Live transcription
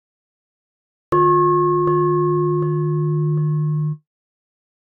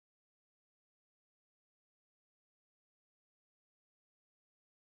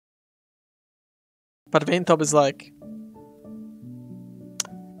But Vayne top is like...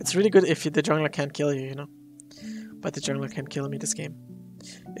 It's really good if the jungler can't kill you, you know? But the jungler can't kill me this game.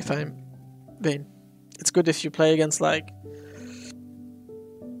 If I'm Vayne. It's good if you play against like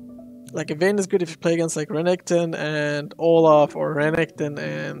a Vayne is good if you play against like Renekton and Olaf or Renekton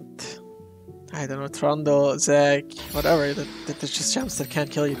and I don't know, Trundle, Zac, whatever. That there's just champs that can't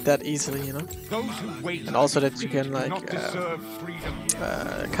kill you that easily, you know? And also that you can like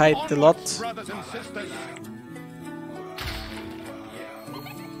kite a lot.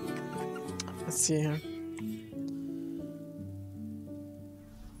 Let's see here.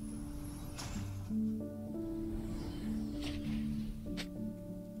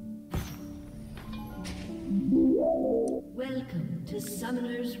 Welcome to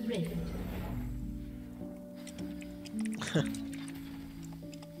Summoner's Rift.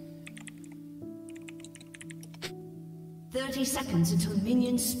 "30 seconds until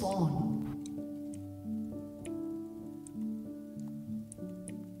minions spawn."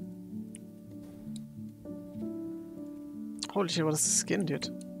 Holy shit, what is the skin, dude?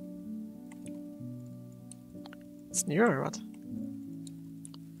 It's new or what?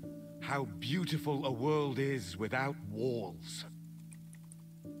 How beautiful a world is without walls.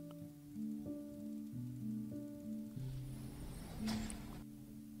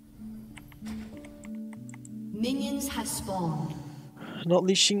 Minions have spawned. Not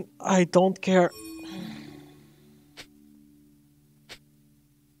leashing, I don't care.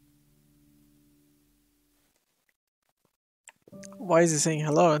 Why is he saying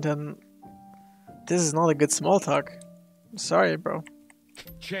hello and then... This is not a good small talk. I'm sorry, bro.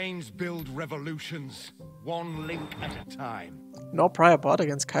 Chains build revolutions, one link at a time. No prior bot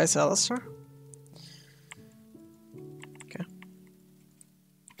against Kai'Sa Alistar? Okay.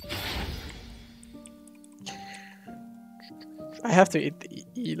 I have to eat the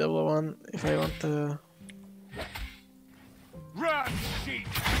E level 1 if I want to... Run, sheep,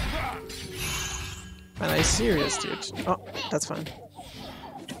 run! Man, are you serious, dude? Oh, that's fine.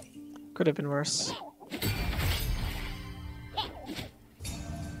 Could have been worse.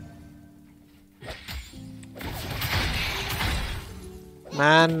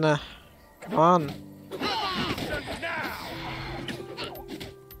 Man, come on.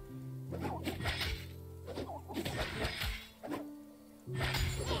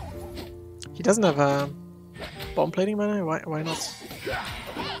 He doesn't have a bomb plating mana? Why not?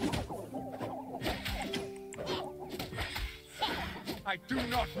 I do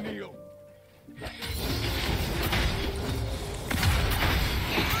not kneel.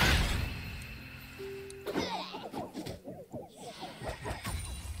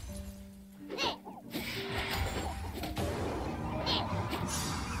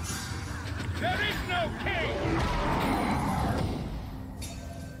 There is no king.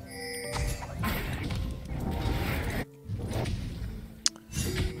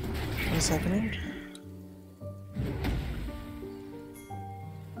 What is happening?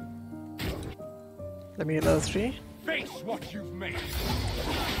 Let me get level 3. Face what you've made.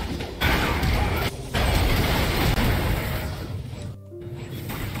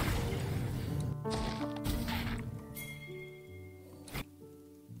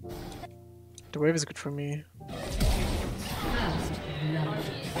 The wave is good for me.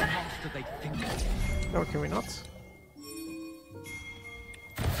 Oh, can we not?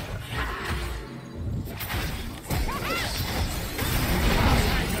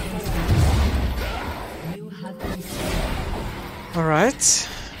 Alright.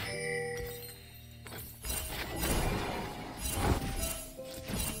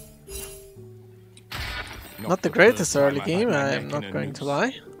 Not the greatest early game, I'm not going to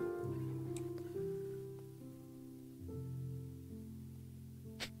lie.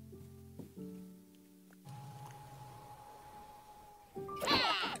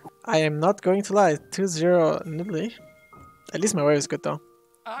 I am not going to lie, 2-0 Nibbly. At least my wave is good though.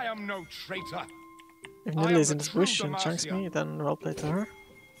 I am no traitor. If Nibbly is in this bush and chunks me, then well played to her.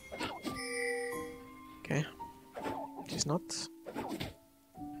 Okay. She's not.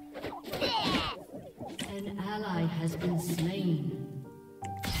 An ally has been slain.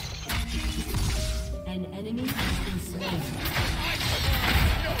 An enemy has been slain.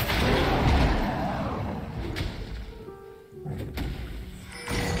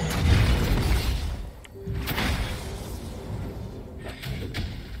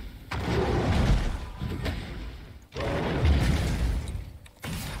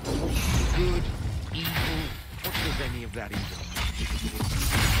 Good, evil, what does any of that even?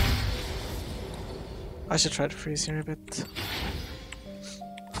 I should try to freeze here a bit.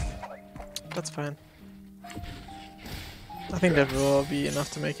 That's fine. I think that will be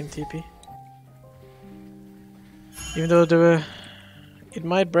enough to make him TP. Even though it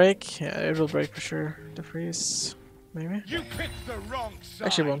might break, yeah, it will break for sure. The freeze, maybe. You picked the wrong side.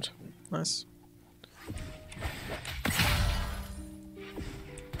 Actually, won't. Nice.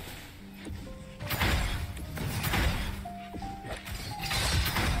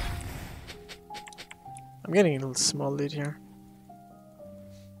 I'm getting a little small lead here.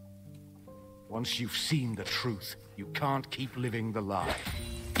 Once you've seen the truth, you can't keep living the lie.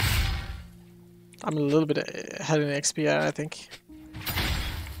 I'm a little bit ahead in XP, I think.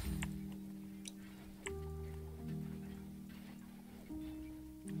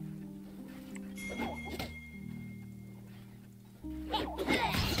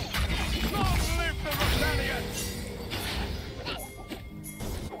 Long live the rebellion!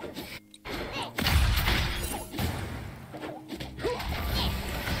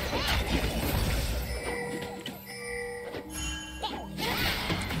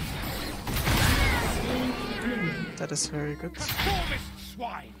 That is very good. Conformist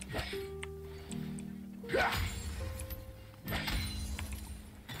swine!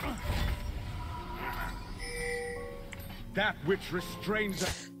 That which restrains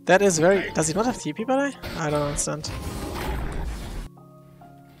us. That is very... Does he not have TP, by the way? I don't understand.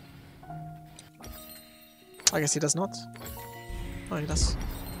 I guess he does not. Oh, he does.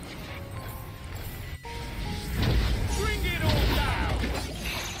 Bring it all down!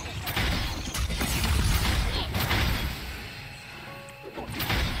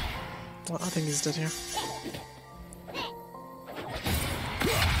 Well, I think he's dead here.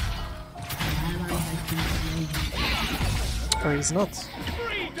 Or he's not.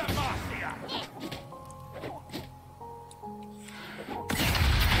 Free Demacia!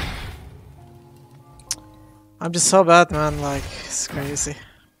 I'm just so bad, man. Like, it's crazy.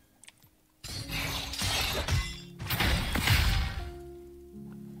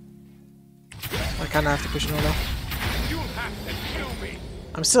 I kinda have to push him though. You'll have to kill me!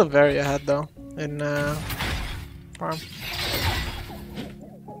 I'm still very ahead though in farm.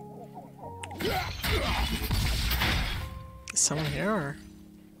 Is someone here or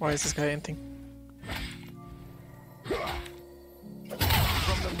why is this guy anything? From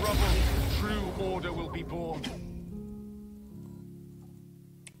the rubble, true order will be born.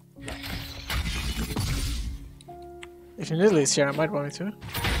 If Nidalee is here, I might want me to.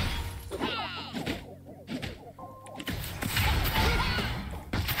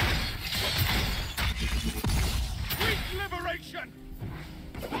 Greek liberation!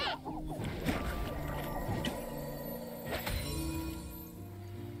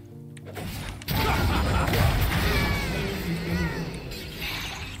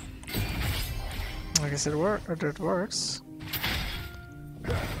 I guess it works.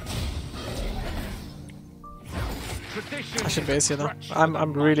 I should base here though.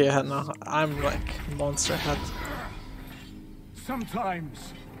 I'm really ahead now. I'm like monster ahead.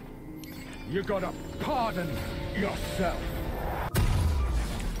 Sometimes you gotta pardon yourself.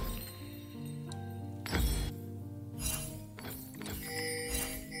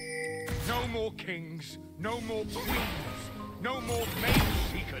 No more kings, no more queens, no more maid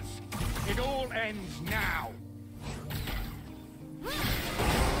seekers. It all ends now.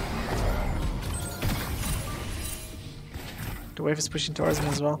 The wave is pushing towards me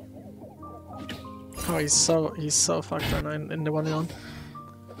as well. Oh, he's so fucked right now in the 1v1.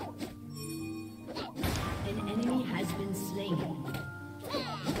 An enemy has been slain.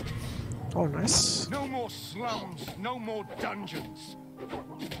 Oh, nice. No more slums, no more dungeons.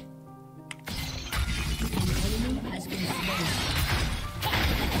 An enemy has been slain.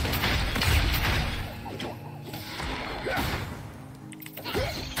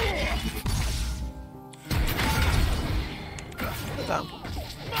 Damn.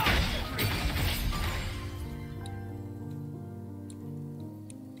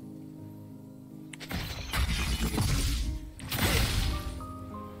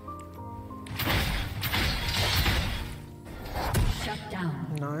 Shut down.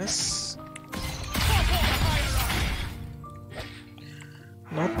 Nice.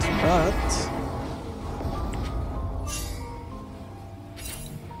 Not bad.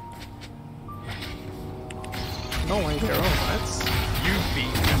 No way they're all right. You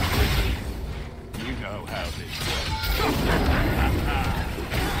beat them quickly. You know how this goes.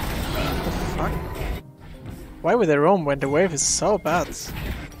 Fuck. Why would they roam when the wave is so bad?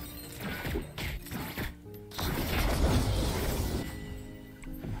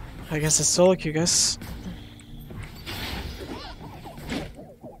 I guess it's solo queue, guys.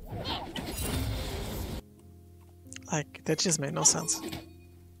 Like, that just made no sense.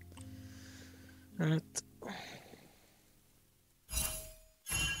 Alright.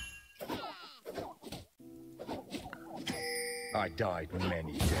 died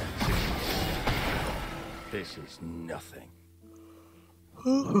many deaths. This is nothing.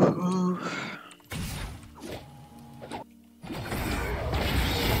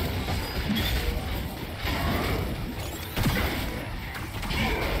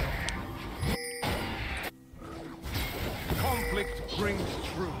 Conflict brings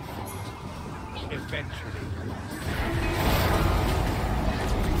truth. Eventually.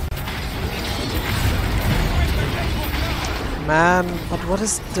 Man, but what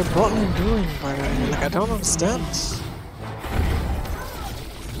is the bottom doing, by the way? Like, I don't understand.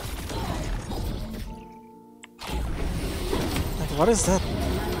 Like, what is that?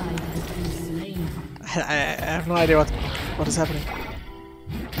 I have no idea what is happening.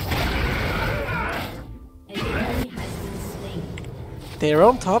 They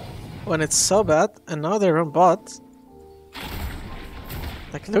roam top when it's so bad, and now they roam bot.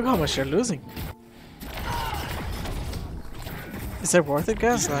 Like, look how much they're losing. Is that worth it,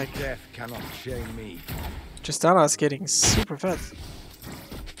 guys? Like, Death cannot shame me. Tristana is getting super fat.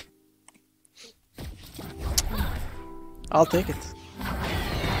 I'll take it.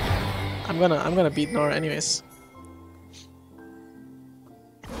 I'm gonna beat Gnar anyways.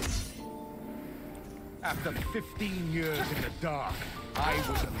 After 15 years in the dark, I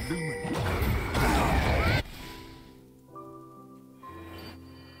was illuminated.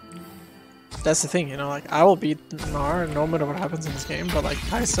 That's the thing, you know, like, I will beat Gnar no matter what happens in this game, but like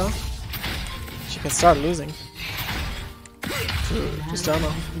Kaisa, she can start losing to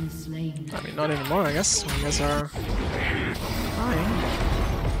Tristana. I mean, not anymore, I guess. You guys are dying.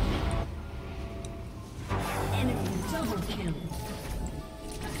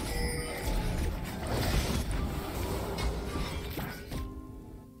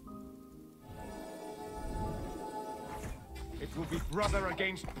 It will be brother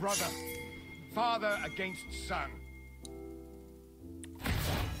against brother, father against son.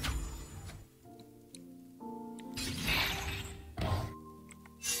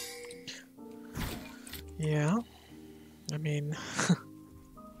 Yeah, I mean,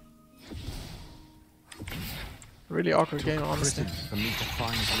 really awkward game, honestly. For me to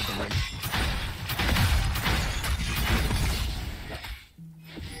find liberation.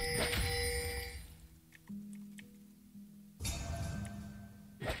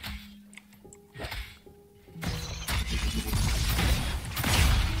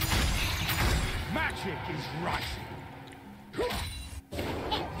 Magic is rising.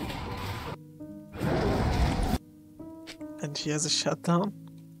 And he has a shutdown.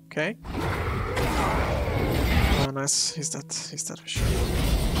 Okay. Oh, nice. He's dead. He's dead for sure.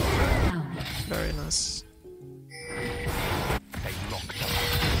 Very nice. They locked up.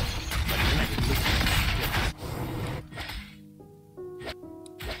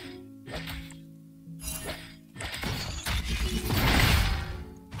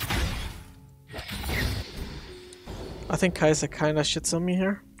 I think Kaisa kinda shits on me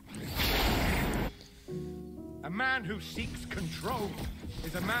here. A man who seeks control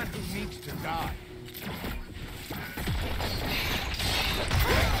is a man who needs to die.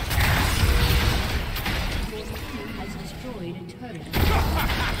 Your team has destroyed a turret.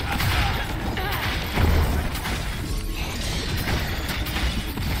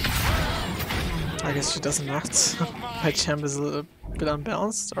 I guess she doesn't act. My champ is a little bit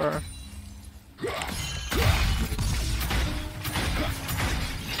unbalanced, or...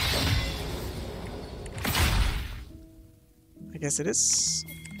 I guess it is.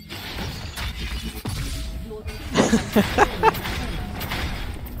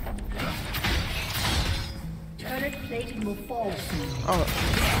 Turret plating will fall soon. Oh,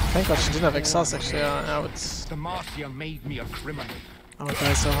 thank God she didn't have exhaust actually. I would Demacia made me a criminal.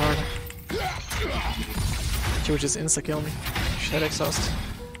 die so hard. She would just insta-kill me. She had exhaust.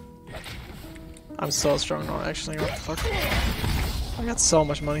 I'm so strong now actually, what the fuck. I got so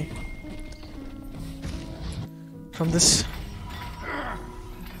much money from this.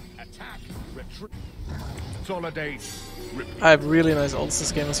 Attack, retreat, consolidate, repeat. I have really nice ults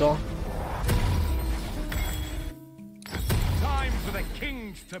this game as well. Time for the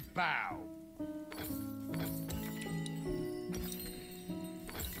kings to bow.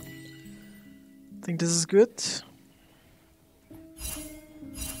 I think this is good.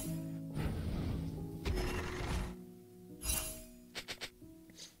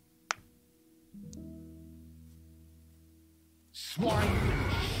 Swine.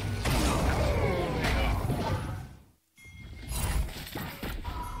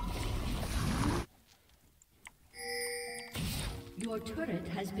 Your turret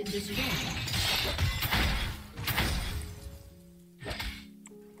has been destroyed.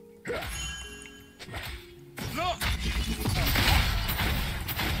 Look!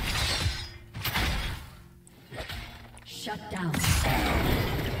 Shut down.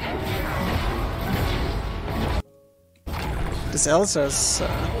 This Elsa is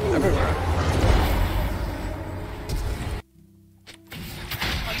everywhere.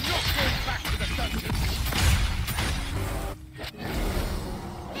 I'm not going back to the dungeon.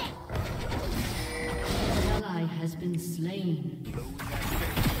 An ally has been slain.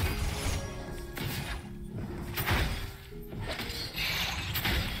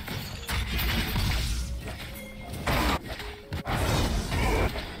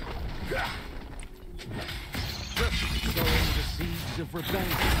 Sowing the seeds of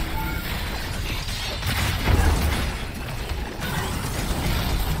rebellion.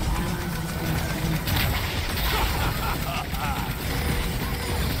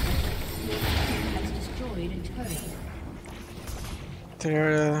 Has destroyed a turret.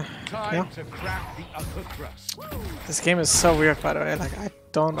 There, Time yeah. to crack the upper crust. This game is so weird, by the way. Like, I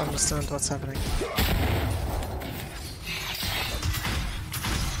don't understand what's happening.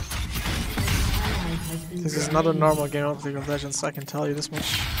 Ally has been This is not a normal game of League of Legends, I can tell you this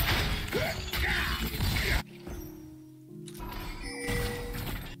much.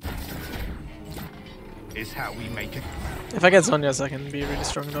 Is how we make it. If I get Zhonya's, I can be really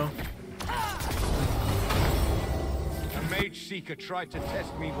strong though. A mage seeker tried to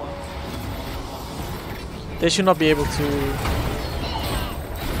test me once. They should not be able to...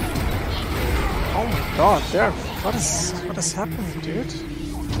 Oh my god, there. What is happening, dude?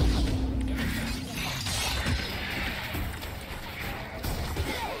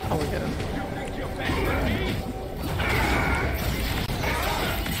 Oh, we get it.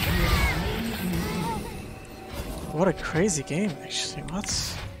 What a crazy game, actually.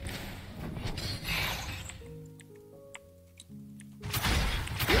 What?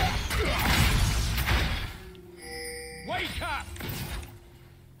 Wake up!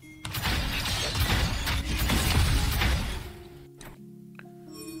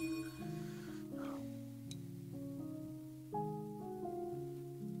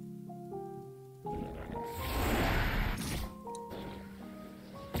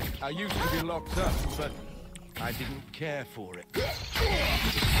 I used to be locked up, but I didn't care for it.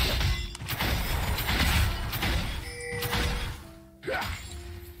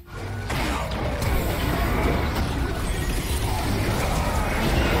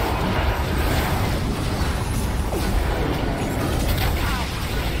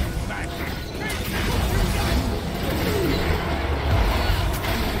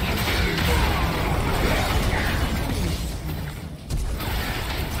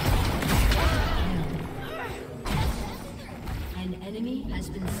 An enemy has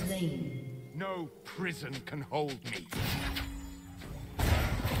been slain. No prison can hold me.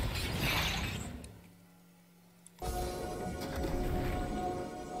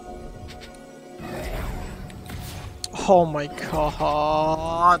 Oh my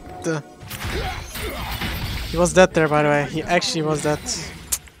god. He was dead there, by the way. He actually was dead.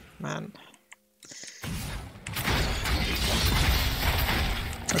 Man.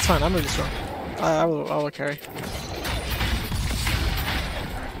 That's fine, I'm really strong. I will carry.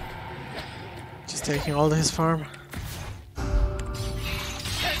 Just taking all his farm.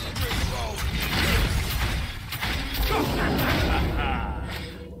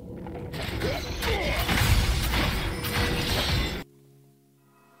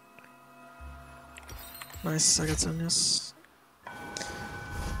 Nice, I got some, yes.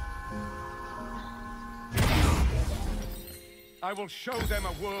 I will show them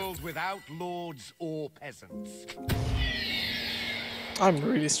a world without lords or peasants. I'm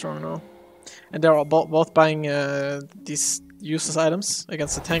really strong now. And they're all both buying these useless items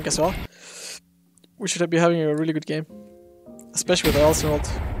against the tank as well. We should be having a really good game. Especially with the Elserald.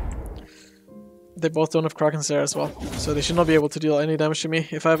 They both don't have Krakens there as well. So they should not be able to deal any damage to me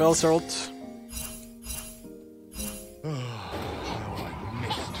if I have Elserald. How I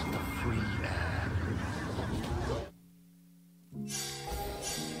missed the free air.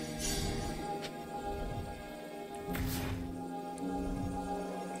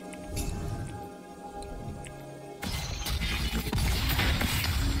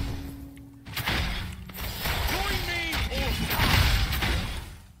 Join me or An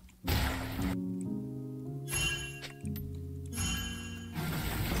enemy has been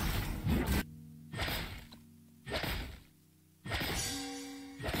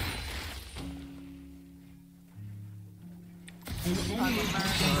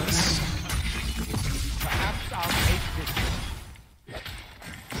Nice. perhaps I'll take this.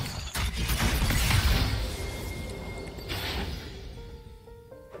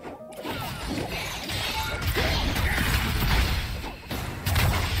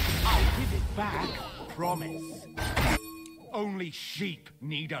 I'll give it back, promise. Only sheep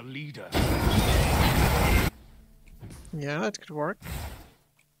need a leader. Yeah, that could work.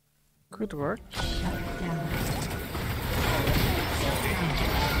 Could work.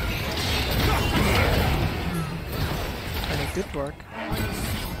 And it did work.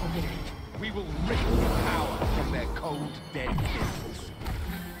 We will rip the power from their cold, dead fists.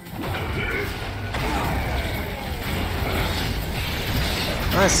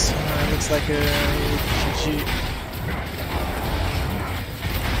 Nice. Looks like a GG.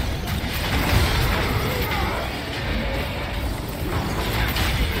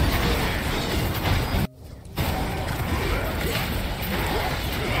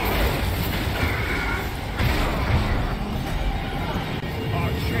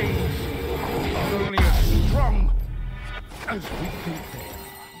 Our chains are only as strong as we think they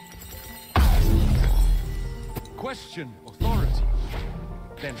are. Question authority,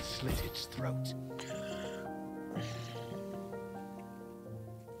 then slit its throat.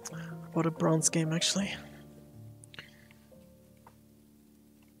 What a bronze game, actually.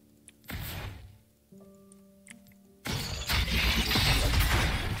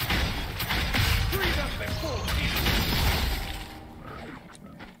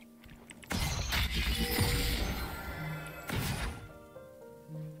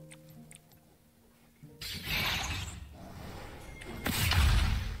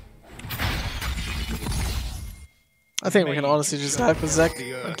 I think we can honestly just dive with Zek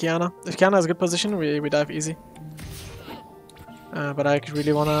and Kiana. If Kiana has a good position, we dive easy. But I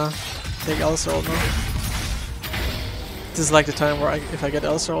really wanna take Elserol now. This is like the time where if I get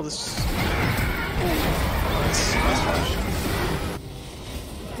Elserol, this is nice. Nice flash.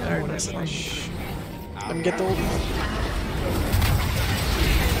 Very nice flash. Let me get the ult.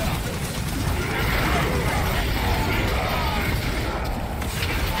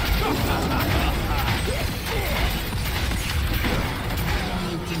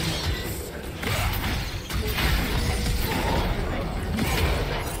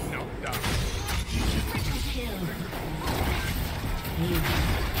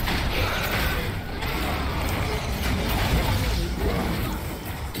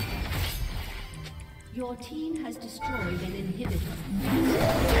 Your team has destroyed an inhibitor.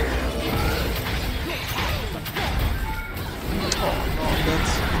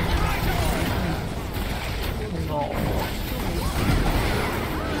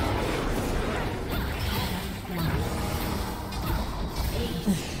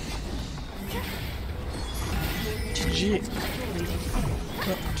 GG.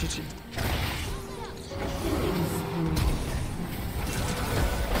 Oh, GG.